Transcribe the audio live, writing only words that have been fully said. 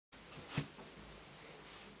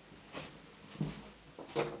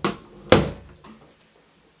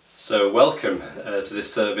So welcome to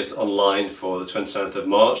this service online for the 29th of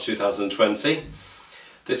March 2020.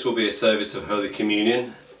 This will be a service of Holy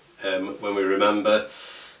Communion when we remember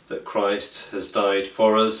that Christ has died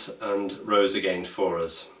for us and rose again for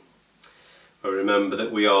us. We remember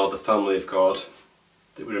that we are the family of God,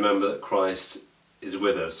 that we remember that Christ is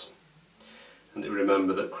with us, and that we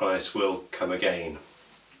remember that Christ will come again.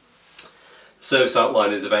 The service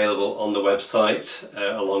outline is available on the website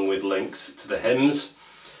along with links to the hymns,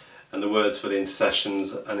 and the words for the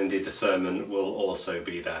intercessions and indeed the sermon will also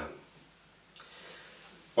be there.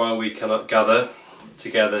 While we cannot gather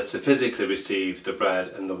together to physically receive the bread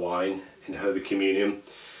and the wine in Holy Communion,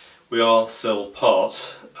 we are still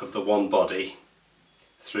part of the one body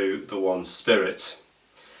through the one Spirit,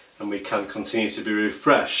 and we can continue to be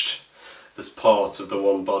refreshed as part of the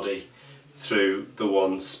one body through the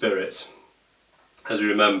one Spirit, as we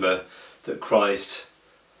remember that Christ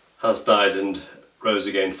has died and rose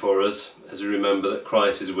again for us, as we remember that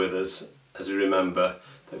Christ is with us, as we remember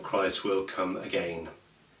that Christ will come again.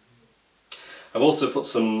 I've also put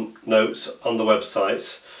some notes on the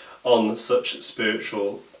website on such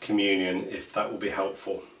spiritual communion, if that will be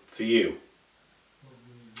helpful for you.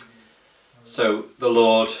 So, the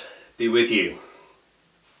Lord be with you.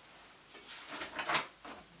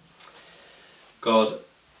 God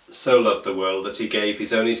so loved the world that he gave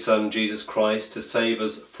his only Son, Jesus Christ, to save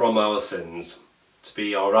us from our sins, to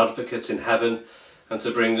be our advocate in heaven, and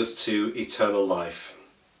to bring us to eternal life.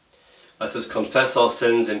 Let us confess our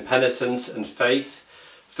sins in penitence and faith,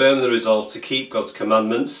 firm the resolve to keep God's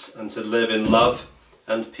commandments and to live in love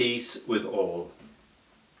and peace with all.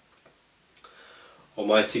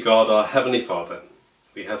 Almighty God, our Heavenly Father,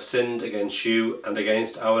 we have sinned against you and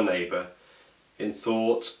against our neighbour, in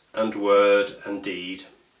thought and word and deed,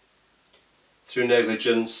 through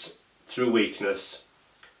negligence, through weakness,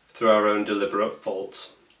 through our own deliberate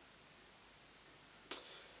fault.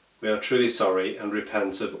 We are truly sorry and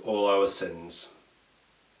repent of all our sins.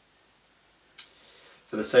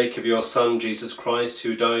 For the sake of your Son, Jesus Christ,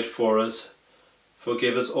 who died for us,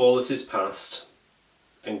 forgive us all that is past,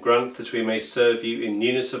 and grant that we may serve you in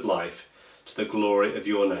newness of life to the glory of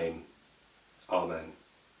your name. Amen.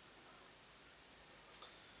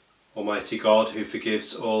 Almighty God, who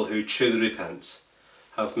forgives all who truly repent,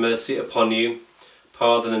 have mercy upon you,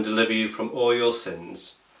 pardon and deliver you from all your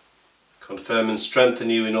sins, confirm and strengthen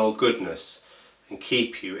you in all goodness, and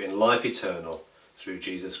keep you in life eternal, through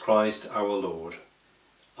Jesus Christ our Lord.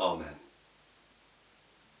 Amen.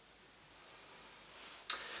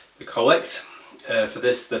 The Collect for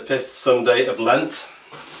this, the 5th Sunday of Lent.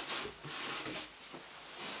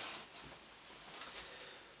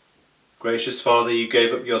 Gracious Father, you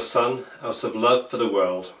gave up your Son out of love for the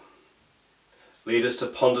world. Lead us to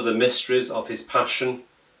ponder the mysteries of his passion,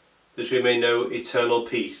 that we may know eternal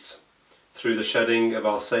peace through the shedding of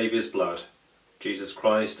our Saviour's blood, Jesus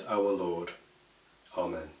Christ our Lord.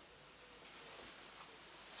 Amen.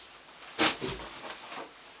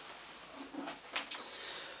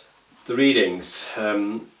 The readings,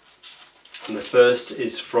 and the first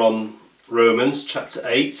is from Romans chapter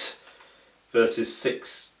 8, verses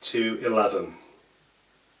 6 to 11.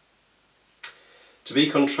 To be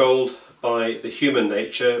controlled by the human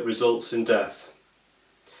nature results in death.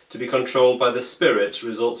 To be controlled by the Spirit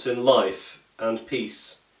results in life and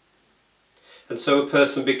peace. And so a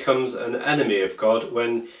person becomes an enemy of God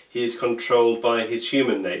when he is controlled by his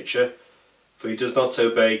human nature, for he does not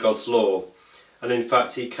obey God's law, and in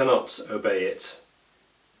fact he cannot obey it.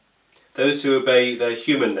 Those who obey their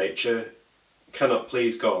human nature cannot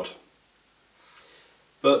please God.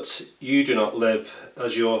 But you do not live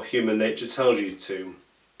as your human nature tells you to.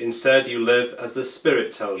 Instead, you live as the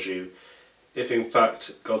Spirit tells you, if in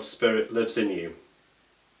fact God's Spirit lives in you.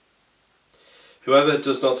 Whoever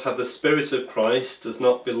does not have the Spirit of Christ does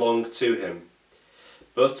not belong to him.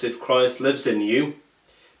 But if Christ lives in you,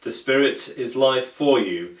 the Spirit is life for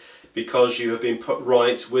you, because you have been put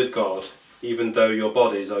right with God, even though your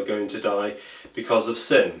bodies are going to die because of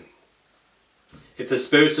sin. If the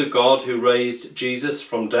Spirit of God who raised Jesus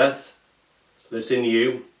from death lives in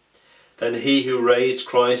you, then he who raised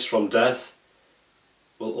Christ from death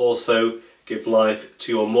will also give life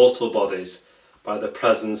to your mortal bodies by the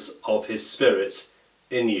presence of his Spirit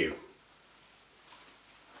in you.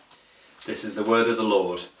 This is the word of the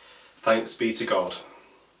Lord. Thanks be to God.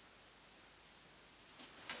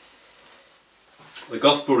 The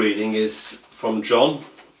Gospel reading is from John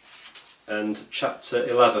and chapter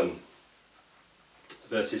 11,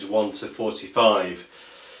 verses 1 to 45.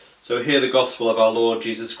 So hear the Gospel of our Lord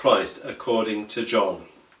Jesus Christ according to John.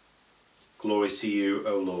 Glory to you,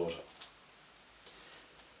 O Lord.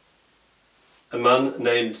 a man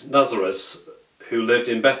named Lazarus, who lived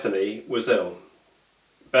in Bethany, was ill.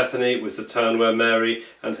 Bethany was the town where Mary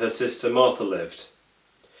and her sister Martha lived.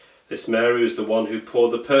 This Mary was the one who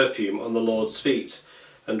poured the perfume on the Lord's feet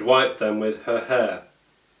and wiped them with her hair.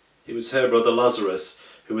 It was her brother Lazarus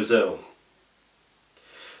who was ill.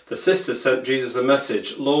 The sister sent Jesus a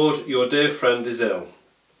message, "Lord, your dear friend is ill."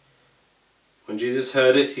 When Jesus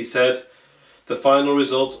heard it, he said, "The final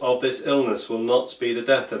result of this illness will not be the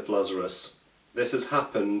death of Lazarus. This has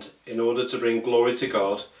happened in order to bring glory to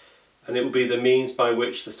God, and it will be the means by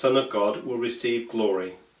which the Son of God will receive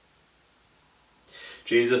glory."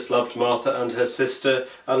 Jesus loved Martha and her sister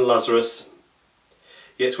and Lazarus.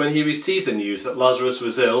 Yet when he received the news that Lazarus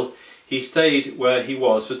was ill, he stayed where he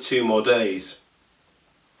was for 2 more days.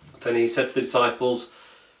 Then he said to the disciples,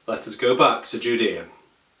 "Let us go back to Judea."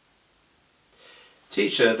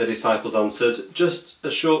 "Teacher," the disciples answered, "just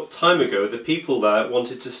a short time ago the people there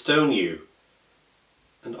wanted to stone you.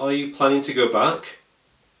 And are you planning to go back?"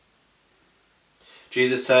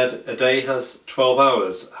 Jesus said, "A day has 12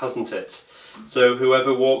 hours, hasn't it? So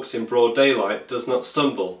whoever walks in broad daylight does not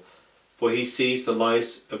stumble, for he sees the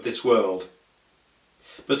light of this world.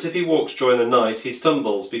 But if he walks during the night, he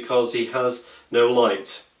stumbles because he has no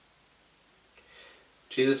light."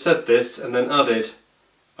 Jesus said this and then added,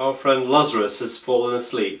 "Our friend Lazarus has fallen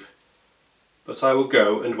asleep, but I will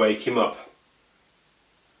go and wake him up."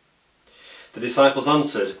 The disciples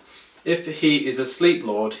answered, "If he is asleep,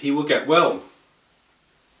 Lord, he will get well."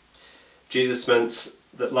 Jesus meant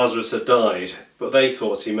that Lazarus had died, but they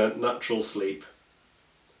thought he meant natural sleep.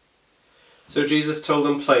 So Jesus told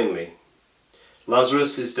them plainly,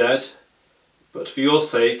 "Lazarus is dead, but for your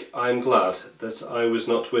sake I am glad that I was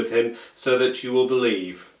not with him, so that you will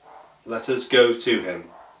believe. Let us go to him."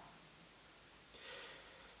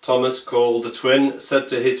 Thomas, called the twin, said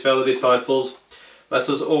to his fellow disciples, "Let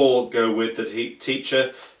us all go with the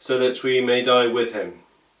teacher, so that we may die with him."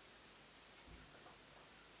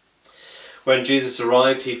 When Jesus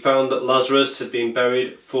arrived, he found that Lazarus had been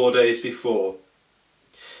buried 4 days before.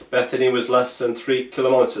 Bethany was less than 3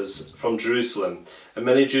 kilometres from Jerusalem, and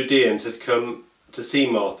many Judeans had come to see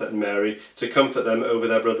Martha and Mary to comfort them over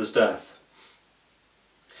their brother's death.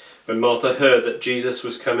 When Martha heard that Jesus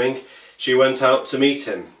was coming, she went out to meet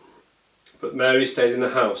him, but Mary stayed in the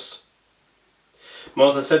house.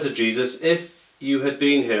 Martha said to Jesus, "If you had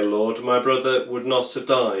been here, Lord, my brother would not have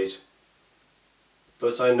died.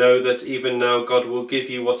 But I know that even now God will give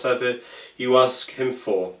you whatever you ask him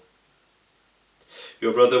for."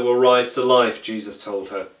 "Your brother will rise to life," Jesus told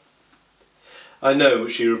her. "I know,"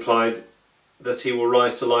 she replied, "that he will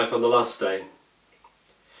rise to life on the last day."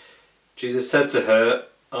 Jesus said to her,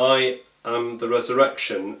 "I am the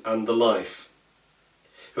resurrection and the life.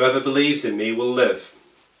 Whoever believes in me will live,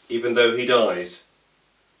 even though he dies.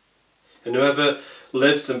 And whoever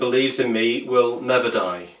lives and believes in me will never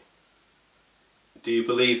die. Do you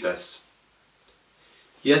believe this?"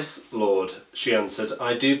 "Yes, Lord," she answered,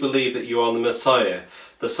 "I do believe that you are the Messiah,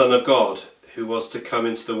 the Son of God, who was to come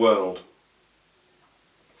into the world."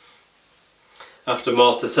 After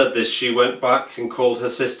Martha said this, she went back and called her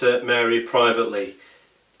sister Mary privately.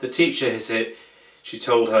 "The teacher is here," she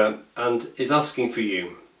told her, "and is asking for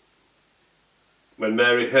you." When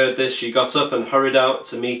Mary heard this, she got up and hurried out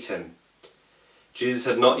to meet him. Jesus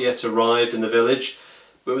had not yet arrived in the village,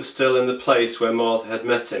 but was still in the place where Martha had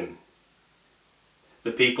met him.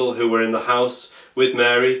 The people who were in the house with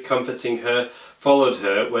Mary, comforting her, followed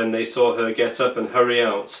her when they saw her get up and hurry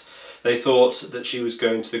out. They thought that she was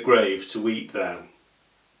going to the grave to weep there.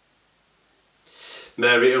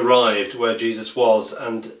 Mary arrived where Jesus was,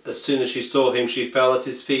 and as soon as she saw him, she fell at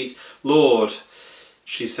his feet. "Lord,"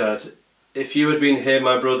 she said, "if you had been here,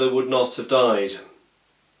 my brother would not have died."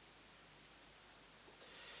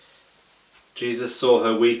 Jesus saw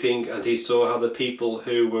her weeping, and he saw how the people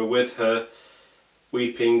who were with her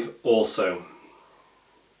weeping also.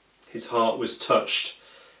 His heart was touched,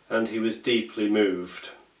 and he was deeply moved.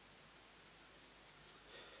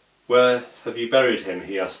 "Where have you buried him?"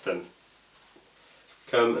 he asked them.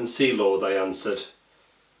 "Come and see, Lord," they answered.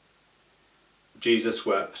 Jesus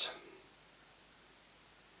wept.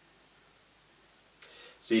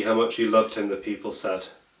 "See how much he loved him," the people said.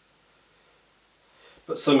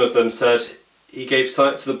 But some of them said, "He gave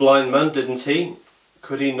sight to the blind man, didn't he?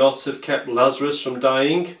 Could he not have kept Lazarus from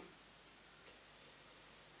dying?"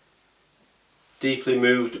 Deeply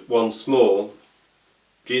moved once more,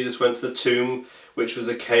 Jesus went to the tomb, which was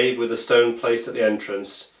a cave with a stone placed at the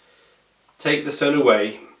entrance. "Take the stone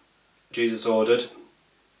away," Jesus ordered.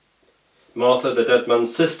 Martha, the dead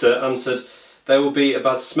man's sister, answered, "There will be a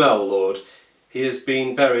bad smell, Lord. He has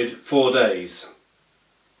been buried 4 days."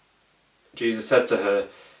 Jesus said to her,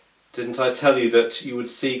 "Didn't I tell you that you would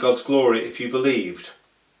see God's glory if you believed?"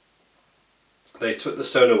 They took the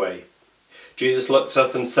stone away. Jesus looked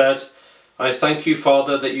up and said, "I thank you,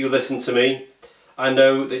 Father, that you listen to me. I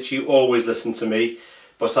know that you always listen to me,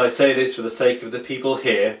 but I say this for the sake of the people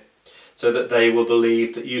here, so that they will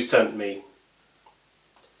believe that you sent me."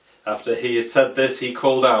 After he had said this, he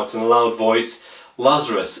called out in a loud voice,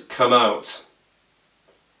 "Lazarus, come out."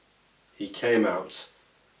 He came out,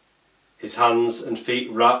 his hands and feet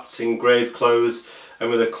wrapped in grave clothes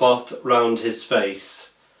and with a cloth round his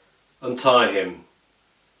face. "Untie him,"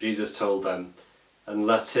 Jesus told them, "and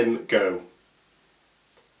let him go."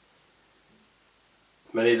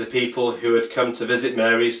 Many of the people who had come to visit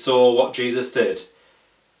Mary saw what Jesus did,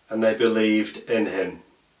 and they believed in him.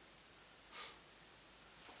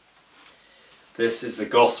 This is the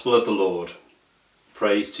gospel of the Lord.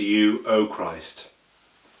 Praise to you, O Christ.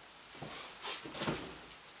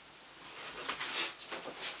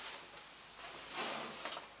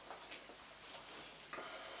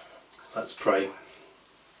 Let's pray.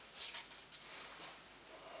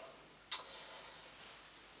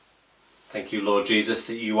 Thank you, Lord Jesus,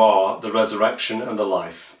 that you are the resurrection and the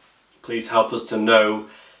life. Please help us to know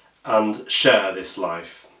and share this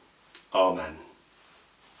life. Amen.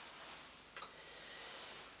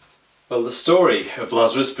 Well, the story of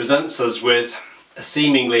Lazarus presents us with a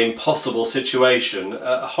seemingly impossible situation,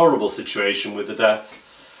 a horrible situation with the death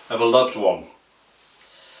of a loved one,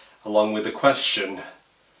 along with the question,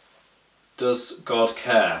 does God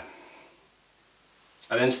care?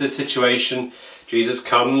 And into this situation, Jesus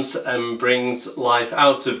comes and brings life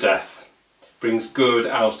out of death, brings good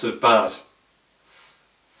out of bad.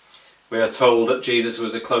 We are told that Jesus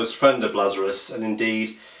was a close friend of Lazarus, and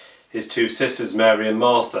indeed his two sisters, Mary and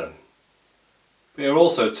Martha. We are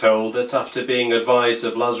also told that after being advised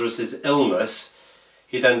of Lazarus' illness,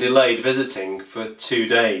 he then delayed visiting for 2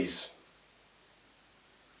 days.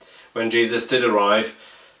 When Jesus did arrive,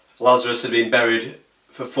 Lazarus had been buried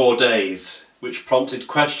for 4 days, which prompted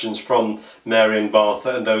questions from Mary and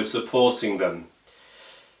Martha and those supporting them.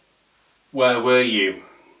 Where were you?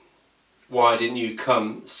 Why didn't you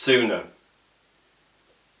come sooner?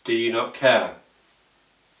 Do you not care?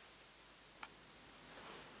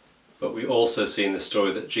 But we also see in the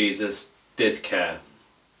story that Jesus did care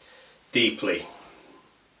deeply.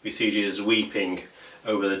 We see Jesus weeping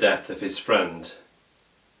over the death of his friend.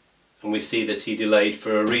 And we see that he delayed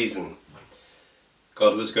for a reason.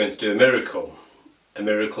 God was going to do a miracle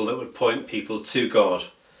that would point people to God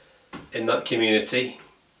in that community,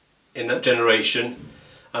 in that generation,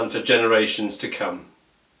 and for generations to come.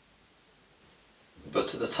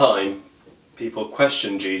 But at the time, people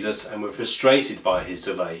questioned Jesus and were frustrated by his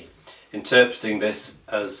delay, interpreting this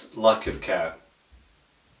as lack of care.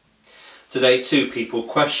 Today too, people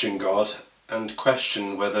question God and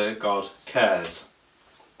question whether God cares.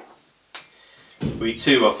 We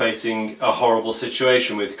too are facing a horrible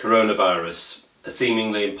situation with coronavirus, a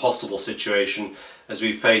seemingly impossible situation as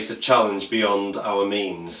we face a challenge beyond our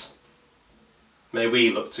means. May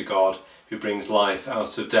we look to God who brings life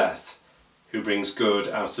out of death, who brings good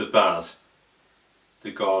out of bad,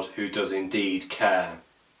 the God who does indeed care.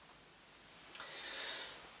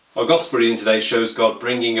 Our Gospel reading today shows God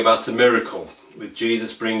bringing about a miracle, with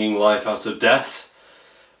Jesus bringing life out of death,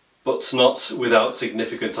 but not without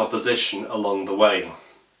significant opposition along the way.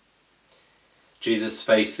 Jesus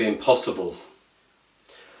faced the impossible.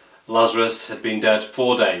 Lazarus had been dead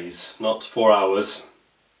 4 days, not 4 hours.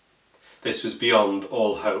 This was beyond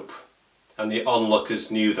all hope, and the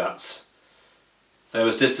onlookers knew that. There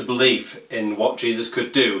was disbelief in what Jesus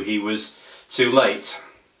could do. He was too late.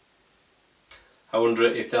 I wonder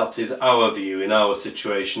if that is our view in our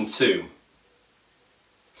situation too.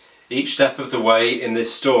 Each step of the way in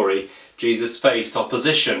this story, Jesus faced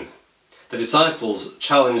opposition. The disciples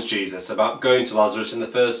challenged Jesus about going to Lazarus in the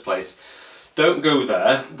first place. Don't go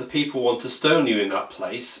there, the people want to stone you in that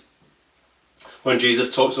place. When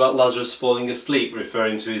Jesus talks about Lazarus falling asleep,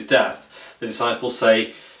 referring to his death, the disciples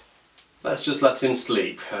say, let's just let him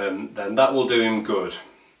sleep, then that will do him good.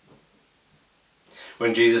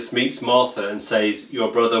 When Jesus meets Martha and says,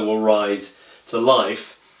 your brother will rise to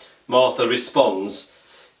life, Martha responds,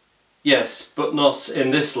 yes, but not in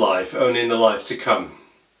this life, only in the life to come.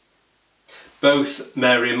 Both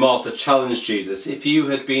Mary and Martha challenged Jesus, if you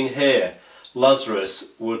had been here,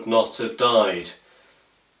 Lazarus would not have died,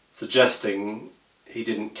 suggesting he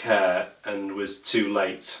didn't care and was too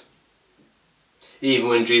late. Even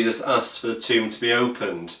when Jesus asked for the tomb to be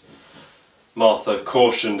opened, Martha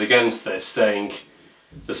cautioned against this, saying,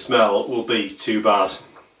 the smell will be too bad.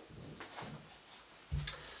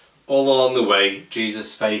 all along the way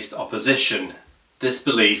Jesus faced opposition,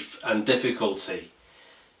 disbelief and difficulty,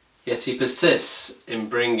 yet he persists in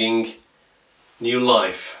bringing new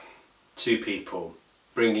life to people,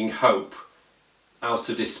 bringing hope out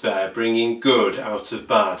of despair, bringing good out of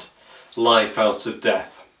bad, life out of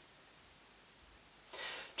death.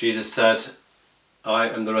 Jesus said, "I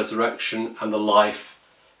am the resurrection and the life.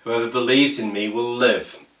 Whoever believes in me will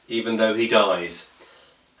live, even though he dies.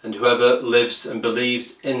 And whoever lives and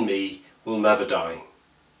believes in me will never die."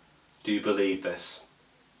 Do you believe this?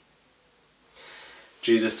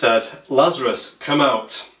 Jesus said, "Lazarus, come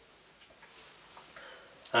out."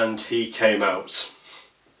 And he came out.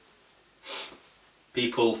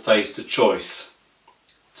 People faced a choice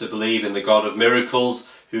to believe in the God of miracles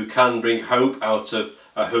who can bring hope out of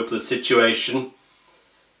a hopeless situation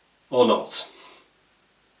or not.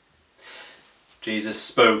 Jesus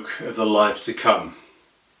spoke of the life to come,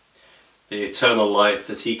 the eternal life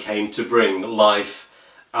that he came to bring, life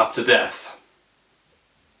after death.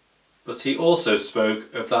 But he also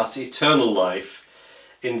spoke of that eternal life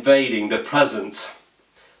invading the present,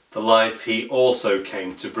 the life he also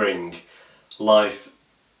came to bring, life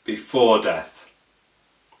before death.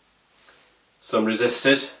 Some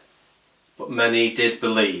resisted, but many did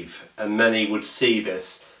believe, and many would see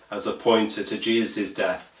this as a pointer to Jesus'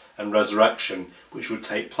 death and resurrection, which would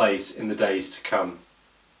take place in the days to come.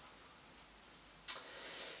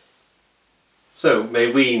 So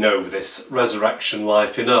may we know this resurrection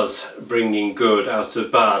life in us, bringing good out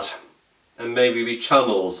of bad, and may we be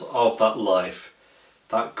channels of that life,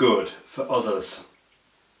 that good for others.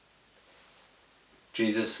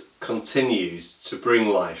 Jesus continues to bring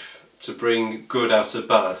life, to bring good out of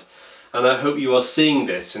bad, and I hope you are seeing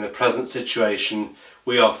this in the present situation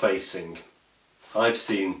we are facing. I've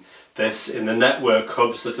seen this in the network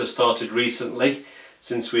hubs that have started recently,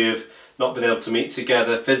 since we have not been able to meet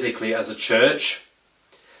together physically as a church.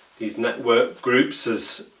 These network groups,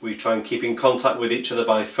 as we try and keep in contact with each other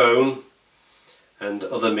by phone and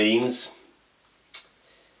other means.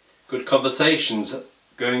 Good conversations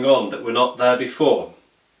going on that were not there before.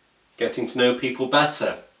 Getting to know people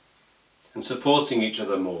better and supporting each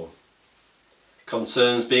other more.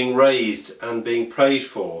 Concerns being raised and being prayed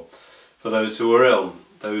for those who are ill,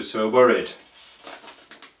 those who are worried.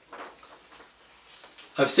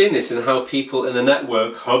 I've seen this in how people in the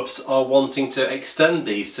network hubs are wanting to extend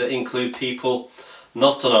these to include people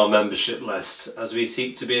not on our membership list, as we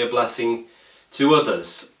seek to be a blessing to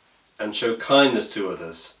others and show kindness to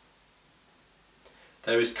others.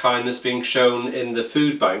 There is kindness being shown in the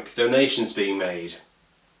food bank, donations being made.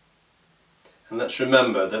 And let's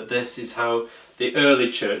remember that this is how the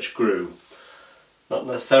early church grew. Not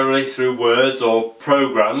necessarily through words or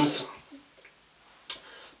programs,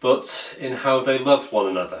 but in how they loved one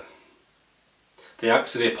another. The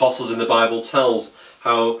Acts of the Apostles in the Bible tells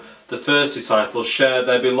how the first disciples shared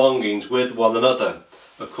their belongings with one another,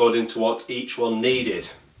 according to what each one needed.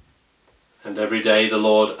 And every day the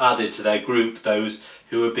Lord added to their group those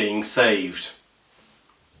who were being saved.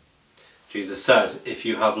 Jesus said, "If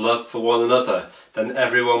you have love for one another, then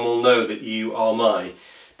everyone will know that you are my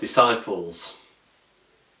disciples."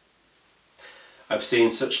 I've seen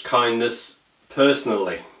such kindness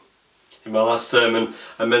personally. In my last sermon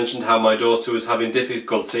I mentioned how my daughter was having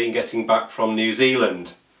difficulty in getting back from New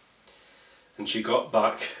Zealand, and she got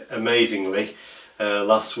back amazingly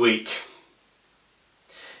last week.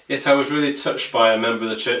 Yet I was really touched by a member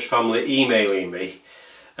of the church family emailing me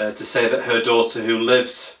to say that her daughter, who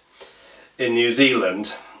lives in New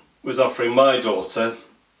Zealand, was offering my daughter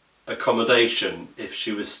accommodation if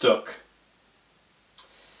she was stuck.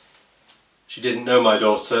 She didn't know my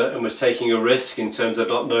daughter and was taking a risk in terms of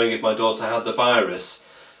not knowing if my daughter had the virus,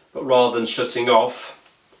 but rather than shutting off,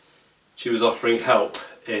 she was offering help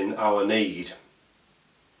in our need.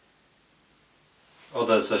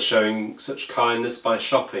 Others are showing such kindness by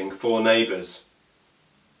shopping for neighbours.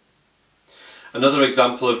 Another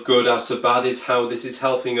example of good out of bad is how this is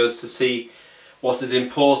helping us to see what is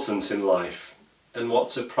important in life and what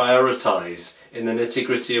to prioritise in the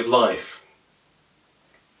nitty-gritty of life.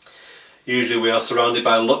 Usually we are surrounded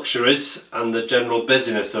by luxuries and the general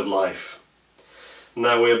busyness of life.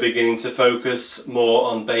 Now we are beginning to focus more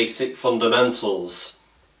on basic fundamentals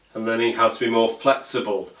and learning how to be more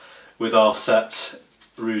flexible with our set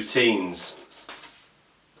routines.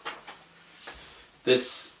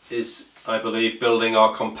 This is, I believe, building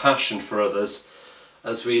our compassion for others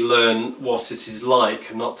as we learn what it is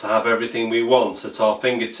like not to have everything we want at our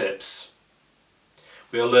fingertips.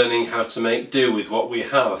 We are learning how to make do with what we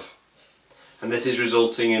have, and this is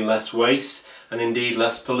resulting in less waste and indeed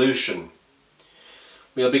less pollution.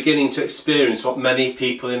 We are beginning to experience what many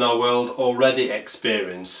people in our world already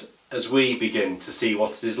experience as we begin to see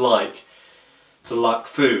what it is like to lack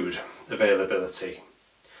food availability,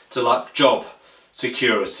 to lack job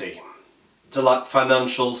security, to lack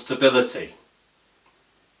financial stability.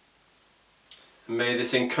 And may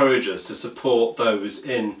this encourage us to support those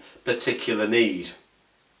in particular need.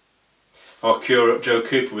 Our curate Joe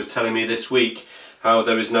Cooper was telling me this week how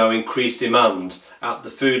there is now increased demand at the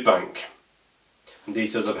food bank. And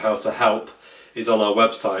details of how to help is on our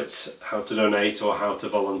website, how to donate or how to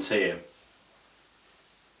volunteer.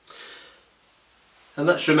 And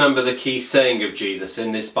let's remember the key saying of Jesus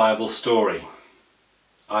in this Bible story.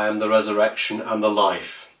 I am the resurrection and the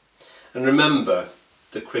life. And remember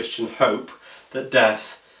the Christian hope that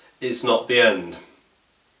death is not the end.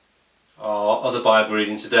 Our other Bible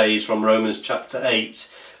reading today is from Romans chapter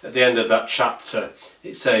 8. At the end of that chapter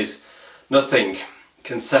it says, nothing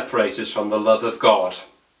can separate us from the love of God,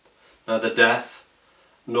 neither death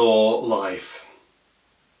nor life.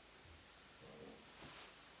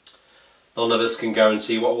 None of us can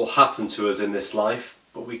guarantee what will happen to us in this life,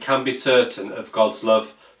 but we can be certain of God's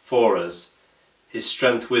love for us, His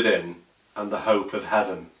strength within, and the hope of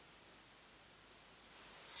heaven.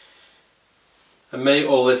 And may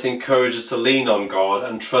all this encourage us to lean on God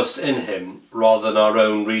and trust in Him rather than our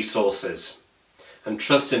own resources, and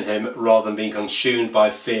trust in Him rather than being consumed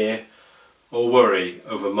by fear or worry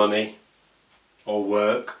over money or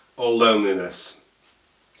work or loneliness.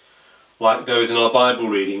 Like those in our Bible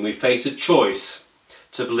reading, we face a choice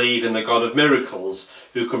to believe in the God of miracles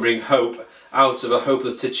who can bring hope out of a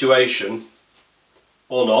hopeless situation,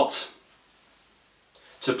 or not,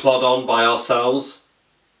 to plod on by ourselves,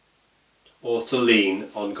 or to lean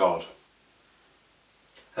on God.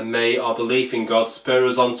 And may our belief in God spur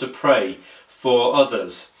us on to pray for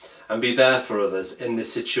others and be there for others in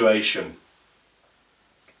this situation.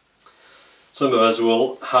 Some of us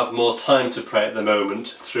will have more time to pray at the moment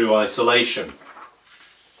through isolation.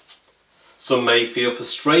 Some may feel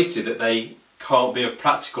frustrated that they can't be of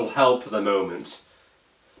practical help at the moment.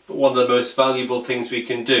 But one of the most valuable things we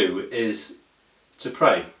can do is to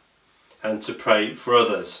pray, and to pray for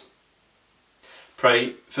others.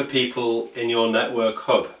 Pray for people in your network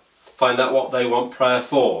hub. Find out what they want prayer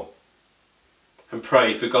for. And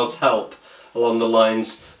pray for God's help along the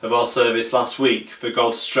lines of our service last week, for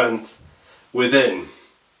God's strength within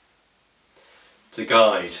to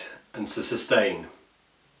guide and to sustain.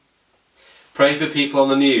 Pray for people on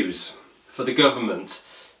the news, for the government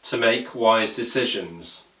to make wise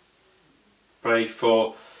decisions. Pray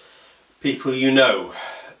for people you know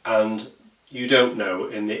and you don't know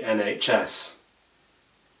in the NHS.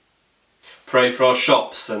 Pray for our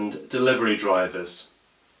shops and delivery drivers.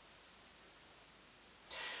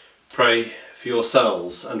 Pray for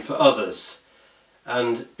yourselves and for others,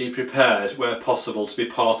 and be prepared where possible to be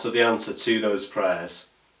part of the answer to those prayers.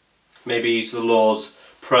 Maybe use the Lord's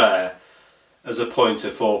Prayer as a pointer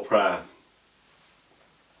for prayer.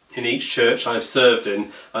 In each church I've served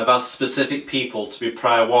in, I've asked specific people to be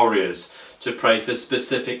prayer warriors, to pray for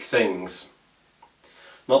specific things.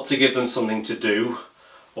 Not to give them something to do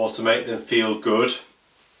or to make them feel good,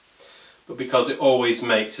 but because it always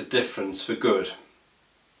makes a difference for good.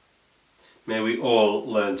 May we all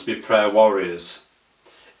learn to be prayer warriors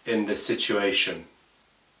in this situation,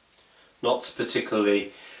 not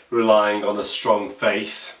particularly relying on a strong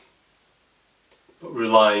faith, but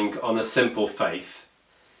relying on a simple faith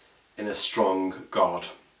in a strong God.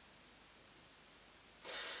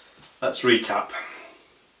 Let's recap.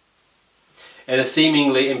 In a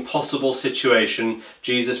seemingly impossible situation,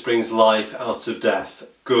 Jesus brings life out of death,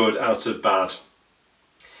 good out of bad.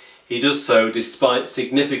 He does so despite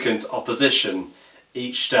significant opposition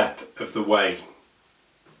each step of the way.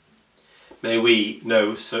 May we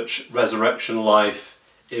know such resurrection life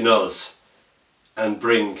in us and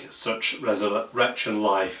bring such resurrection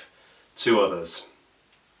life to others.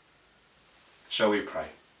 Shall we pray?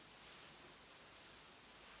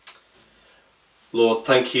 Lord,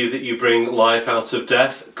 thank you that you bring life out of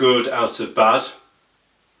death, good out of bad.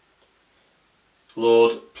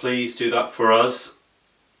 Lord, please do that for us.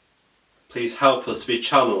 Please help us to be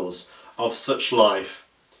channels of such life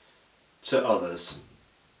to others.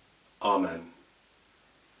 Amen.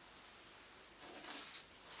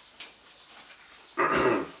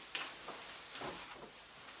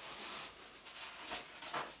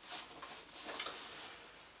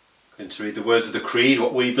 Going to read the words of the Creed,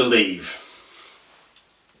 what we believe.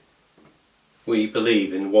 We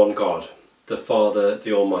believe in one God, the Father,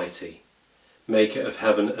 the Almighty, maker of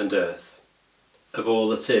heaven and earth, of all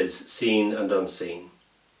that is seen and unseen.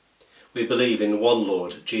 We believe in one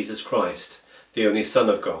Lord, Jesus Christ, the only Son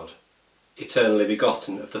of God, eternally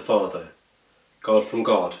begotten of the Father, God from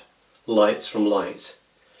God, light from light,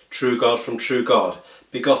 true God from true God,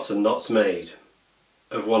 begotten, not made,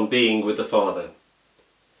 of one being with the Father.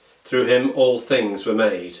 Through him all things were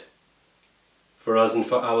made. For us and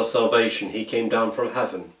for our salvation he came down from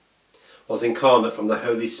heaven, was incarnate from the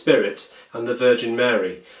Holy Spirit and the Virgin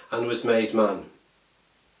Mary, and was made man.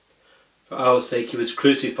 For our sake he was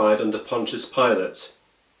crucified under Pontius Pilate.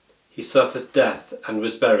 He suffered death and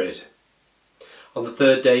was buried. On the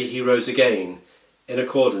third day he rose again, in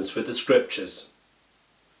accordance with the Scriptures.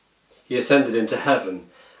 He ascended into heaven,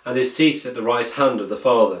 and is seated at the right hand of the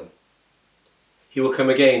Father. He will come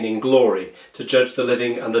again in glory to judge the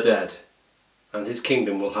living and the dead, and his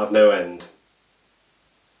kingdom will have no end.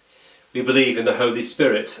 We believe in the Holy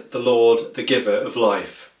Spirit, the Lord, the giver of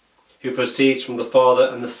life, who proceeds from the Father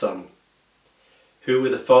and the Son, who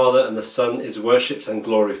with the Father and the Son is worshipped and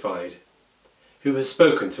glorified, who has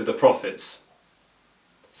spoken through the prophets.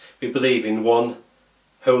 We believe in one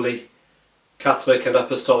holy, Catholic and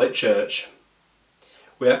Apostolic Church.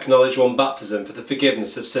 We acknowledge one baptism for the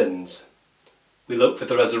forgiveness of sins. We look for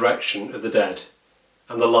the resurrection of the dead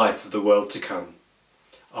and the life of the world to come.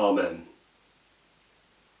 Amen.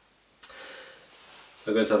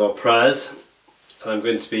 We're going to have our prayers, and I'm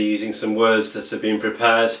going to be using some words that have been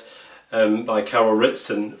prepared by Carol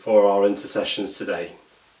Ritson for our intercessions today.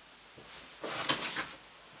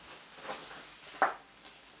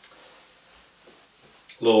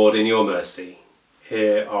 Lord, in your mercy,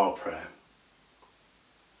 hear our prayer.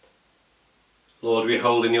 Lord, we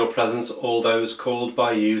hold in your presence all those called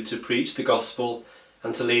by you to preach the gospel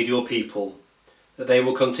and to lead your people, that they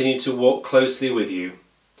will continue to walk closely with you,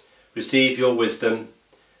 receive your wisdom,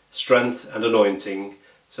 strength and anointing,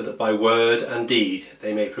 so that by word and deed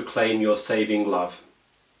they may proclaim your saving love.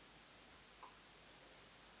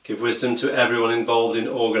 Give wisdom to everyone involved in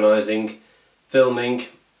organising, filming,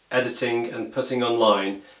 editing and putting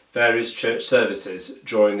online various church services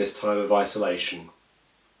during this time of isolation.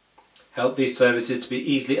 Help these services to be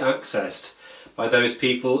easily accessed by those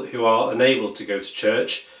people who are unable to go to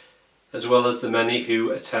church, as well as the many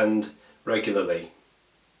who attend regularly.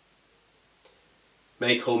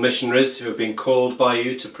 Make all missionaries who have been called by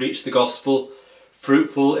you to preach the gospel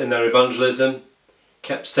fruitful in their evangelism,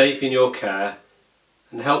 kept safe in your care,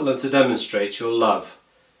 and help them to demonstrate your love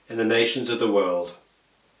in the nations of the world.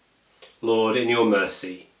 Lord, in your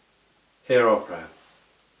mercy, hear our prayer.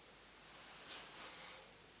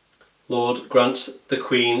 Lord, grant the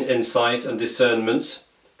Queen insight and discernment,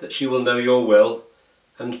 that she will know your will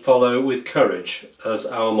and follow with courage as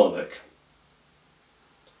our monarch.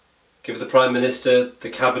 Give the Prime Minister, the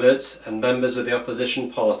Cabinet and members of the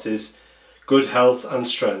opposition parties good health and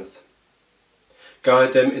strength.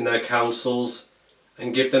 Guide them in their councils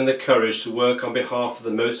and give them the courage to work on behalf of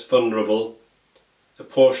the most vulnerable,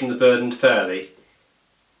 apportion the burden fairly,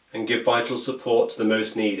 and give vital support to the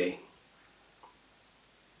most needy.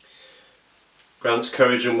 Grant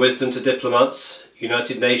courage and wisdom to diplomats,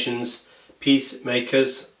 United Nations,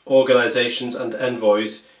 peacemakers, organisations and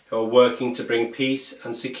envoys who are working to bring peace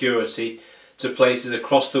and security to places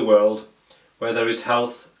across the world where there is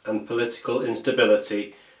health and political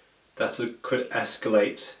instability that could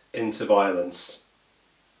escalate into violence.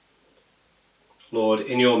 Lord,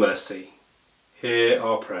 in your mercy, hear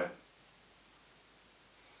our prayer.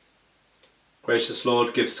 Gracious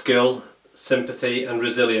Lord, give skill, sympathy and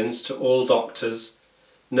resilience to all doctors,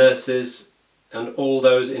 nurses and all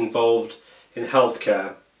those involved in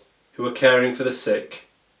healthcare who are caring for the sick,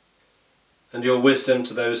 and your wisdom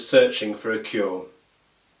to those searching for a cure.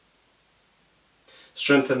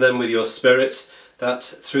 Strengthen them with your Spirit, that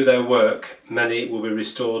through their work many will be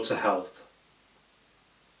restored to health.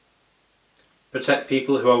 Protect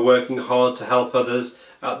people who are working hard to help others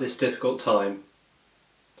at this difficult time.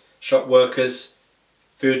 Shop workers,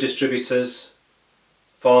 food distributors,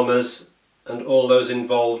 farmers and all those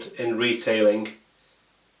involved in retailing,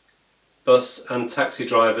 bus and taxi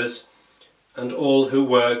drivers and all who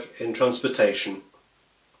work in transportation,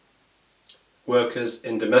 workers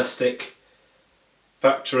in domestic,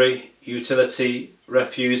 factory, utility,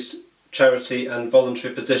 refuse, charity and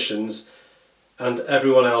voluntary positions, and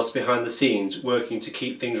everyone else behind the scenes working to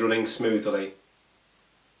keep things running smoothly.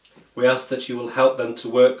 We ask that you will help them to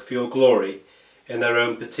work for your glory in their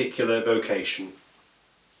own particular vocation.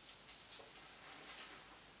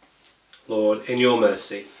 Lord, in your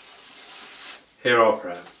mercy, hear our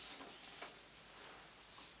prayer.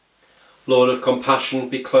 Lord of compassion,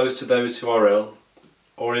 be close to those who are ill,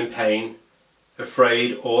 or in pain,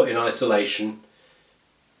 afraid or in isolation.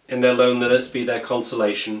 In their loneliness be their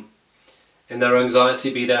consolation, in their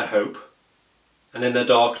anxiety be their hope, and in their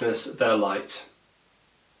darkness their light.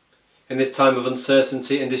 In this time of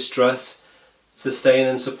uncertainty and distress, sustain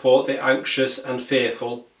and support the anxious and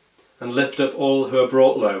fearful, and lift up all who are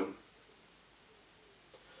brought low.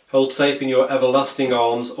 Hold safe in your everlasting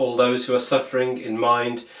arms all those who are suffering in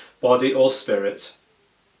mind, body or spirit.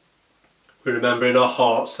 We remember in our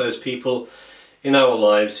hearts those people in our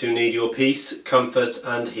lives who need your peace, comfort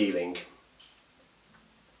and healing.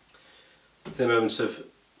 In a moment of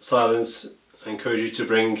silence, I encourage you to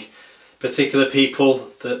bring particular people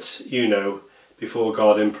that you know before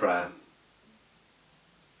God in prayer.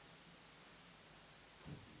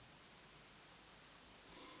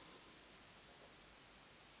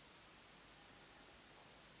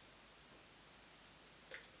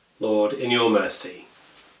 Lord, in your mercy,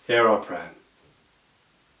 hear our prayer.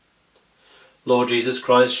 Lord Jesus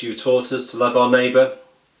Christ, you taught us to love our neighbour.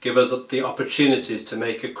 Give us the opportunities to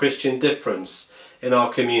make a Christian difference in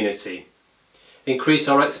our community. Increase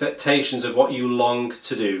our expectations of what you long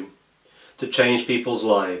to do, to change people's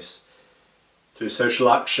lives, through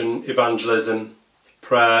social action, evangelism,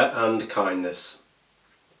 prayer and kindness.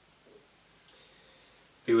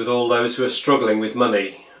 Be with all those who are struggling with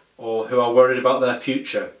money or who are worried about their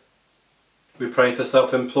future. We pray for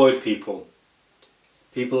self-employed people,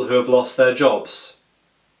 people who have lost their jobs,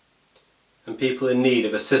 and people in need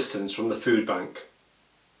of assistance from the food bank.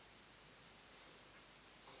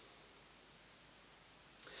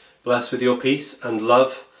 Bless with your peace and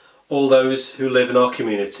love all those who live in our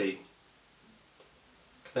community.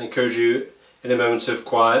 I encourage you in a moment of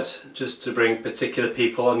quiet just to bring particular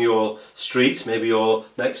people on your street, maybe your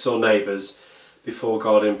next door neighbours, before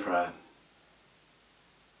God in prayer.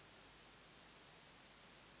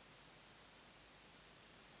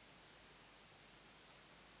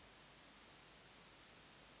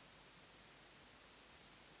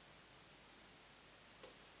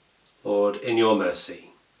 Lord, in your mercy,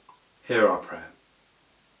 hear our prayer.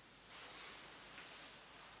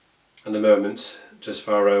 And a moment just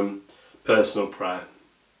for our own personal prayer.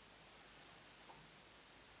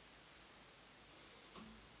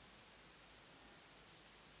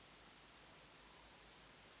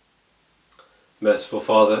 Merciful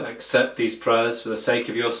Father, accept these prayers for the sake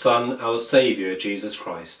of your Son, our Saviour, Jesus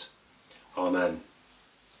Christ. Amen.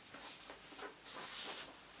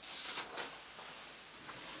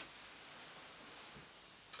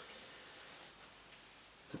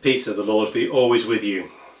 The peace of the Lord be always with you.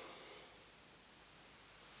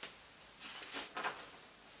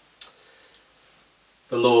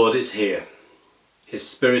 The Lord is here. His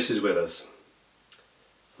Spirit is with us.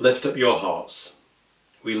 Lift up your hearts.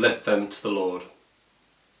 We lift them to the Lord.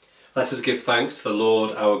 Let us give thanks to the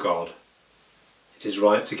Lord our God. It is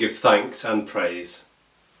right to give thanks and praise.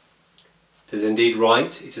 It is indeed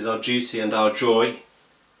right, it is our duty and our joy,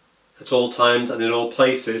 at all times and in all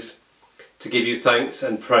places, to give you thanks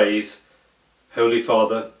and praise, Holy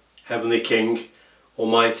Father, Heavenly King,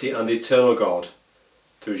 Almighty and Eternal God,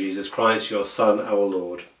 through Jesus Christ, your Son, our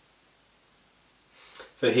Lord.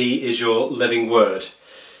 For he is your living word.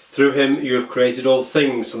 Through him you have created all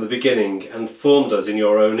things from the beginning and formed us in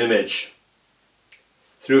your own image.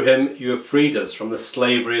 Through him you have freed us from the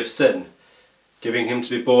slavery of sin, giving him to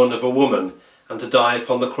be born of a woman and to die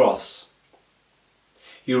upon the cross.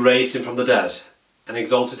 You raised him from the dead and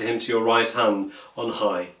exalted him to your right hand on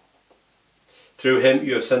high. Through him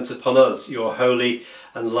you have sent upon us your holy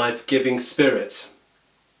and life-giving Spirit,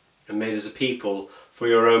 and made us a people for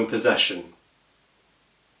your own possession.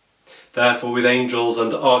 Therefore, with angels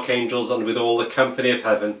and archangels and with all the company of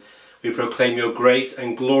heaven, we proclaim your great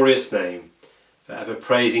and glorious name, forever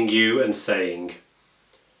praising you and saying,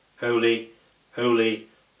 Holy, holy,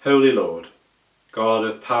 holy Lord, God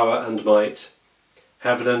of power and might,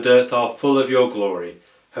 heaven and earth are full of your glory.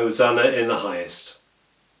 Hosanna in the highest.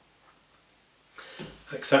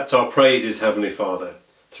 Accept our praises, Heavenly Father,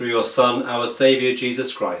 through your Son, our Saviour,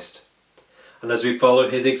 Jesus Christ. And as we follow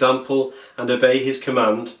his example and obey his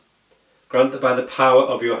command, grant that by the power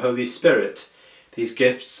of your Holy Spirit, these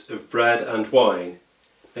gifts of bread and wine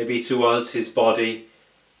may be to us his body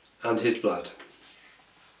and his blood.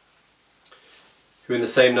 Who in the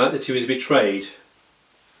same night that he was betrayed,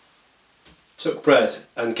 took bread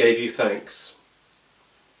and gave you thanks.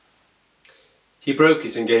 He broke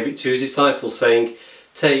it and gave it to his disciples, saying,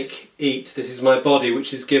 Take, eat, this is my body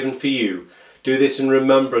which is given for you. Do this in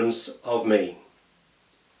remembrance of me.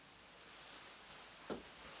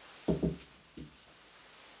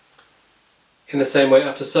 In the same way,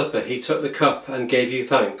 after supper, he took the cup and gave you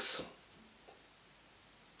thanks.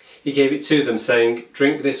 He gave it to them, saying,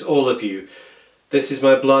 Drink this, all of you. This is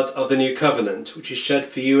my blood of the new covenant, which is shed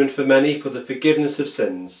for you and for many for the forgiveness of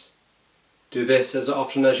sins. Do this as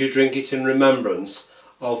often as you drink it in remembrance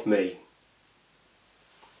of me.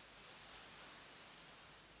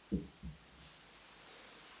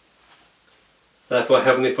 Therefore,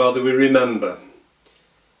 Heavenly Father, we remember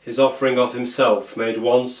his offering of himself made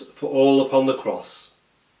once for all upon the cross.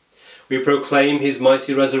 We proclaim his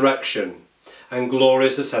mighty resurrection and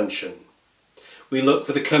glorious ascension. We look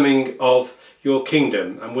for the coming of your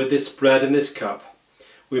kingdom, and with this bread and this cup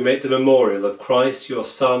we make the memorial of Christ, your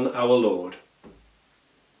Son, our Lord.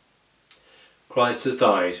 Christ has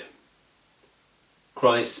died.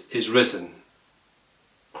 Christ is risen.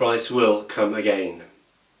 Christ will come again.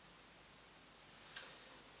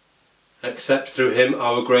 Accept through him,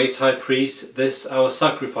 our great high priest, this our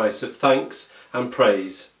sacrifice of thanks and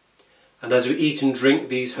praise. And as we eat and drink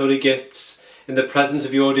these holy gifts in the presence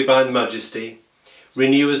of your divine majesty,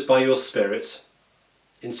 renew us by your Spirit,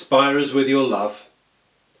 inspire us with your love,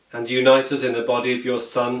 and unite us in the body of your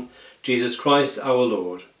Son, Jesus Christ our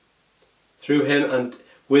Lord. Through him and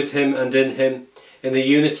with him and in him, in the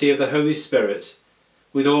unity of the Holy Spirit,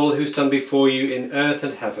 with all who stand before you in earth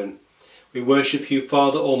and heaven, we worship you,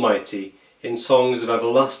 Father Almighty, in songs of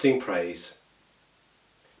everlasting praise.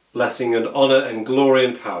 Blessing and honour and glory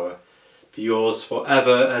and power be yours for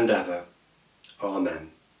ever and ever.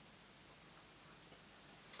 Amen.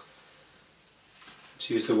 Let's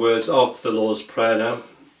use the words of the Lord's Prayer now.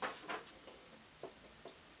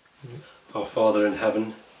 Our Father in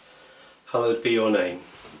heaven, hallowed be your name.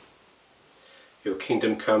 Your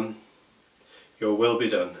kingdom come, your will be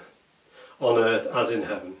done, on earth as in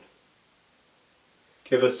heaven.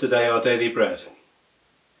 Give us today our daily bread.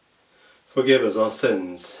 Forgive us our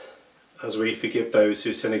sins, as we forgive those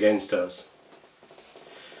who sin against us.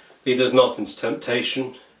 Lead us not into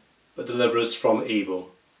temptation, but deliver us from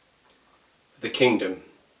evil. For the kingdom,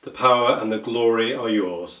 the power and the glory are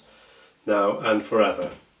yours, now and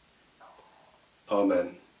forever.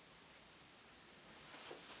 Amen.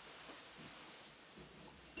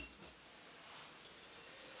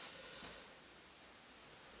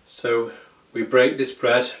 So we break this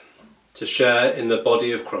bread to share in the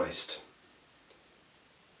body of Christ.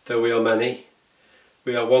 Though we are many,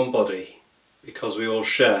 we are one body because we all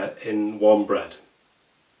share in one bread.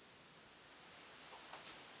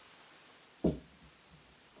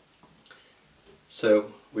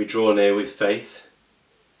 So we draw near with faith.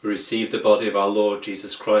 We receive the body of our Lord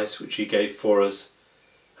Jesus Christ, which he gave for us,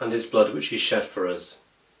 and his blood which he shed for us.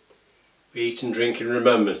 We eat and drink in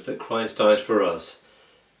remembrance that Christ died for us,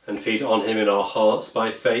 and feed on him in our hearts by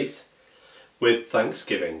faith with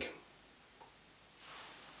thanksgiving.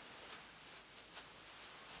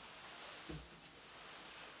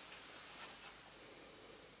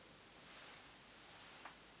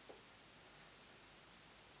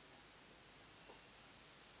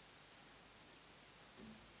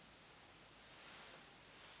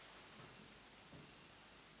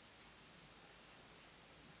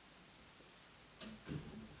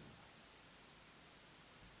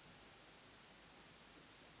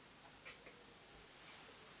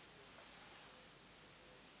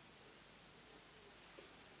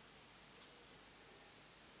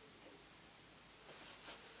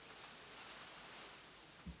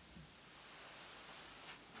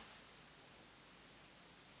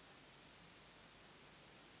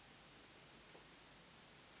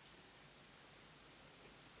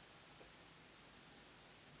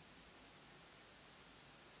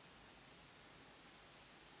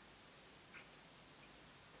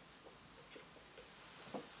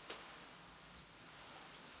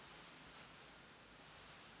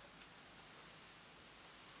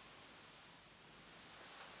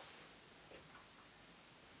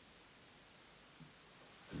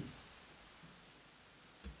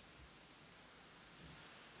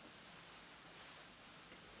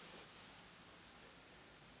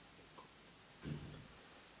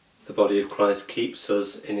 The body of Christ keeps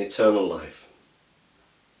us in eternal life.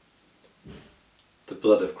 The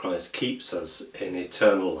blood of Christ keeps us in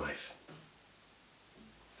eternal life.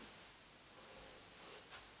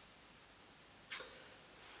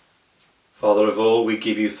 Father of all, we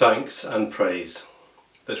give you thanks and praise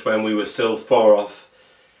that when we were still far off,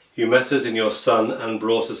 you met us in your Son and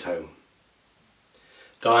brought us home.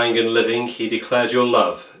 Dying and living, he declared your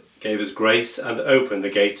love, gave us grace and opened the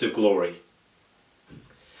gates of glory.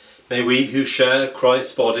 May we who share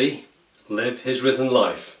Christ's body live his risen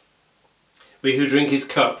life. We who drink his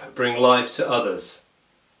cup bring life to others.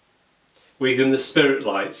 We whom the Spirit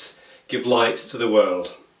lights give light to the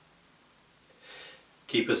world.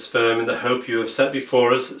 Keep us firm in the hope you have set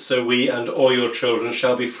before us, so we and all your children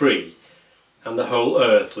shall be free, and the whole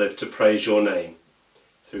earth live to praise your name.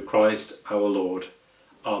 Through Christ our Lord.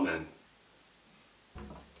 Amen.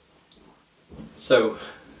 So,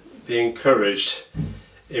 be encouraged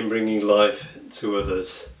in bringing life to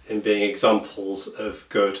others, in being examples of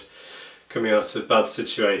good coming out of bad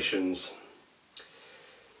situations.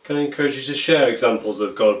 Can I encourage you to share examples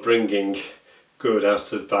of God bringing good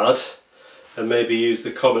out of bad, and maybe use the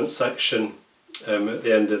comment section at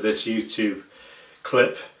the end of this YouTube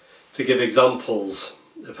clip to give examples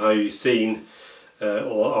of how you've seen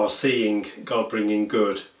or are seeing God bringing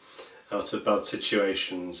good out of bad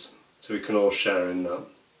situations, so we can all share in that.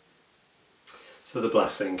 So the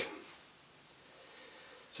blessing.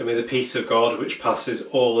 So may the peace of God, which passes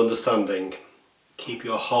all understanding, keep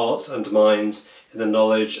your hearts and minds in the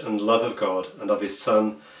knowledge and love of God and of his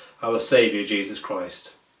Son, our Saviour Jesus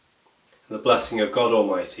Christ. And the blessing of God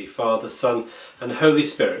Almighty, Father, Son and Holy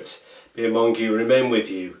Spirit be among you and remain with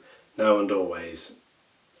you now and always.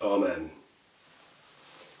 Amen.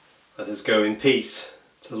 Let us go in peace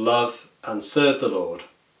to love and serve the Lord.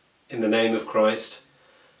 In the name of Christ.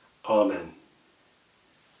 Amen.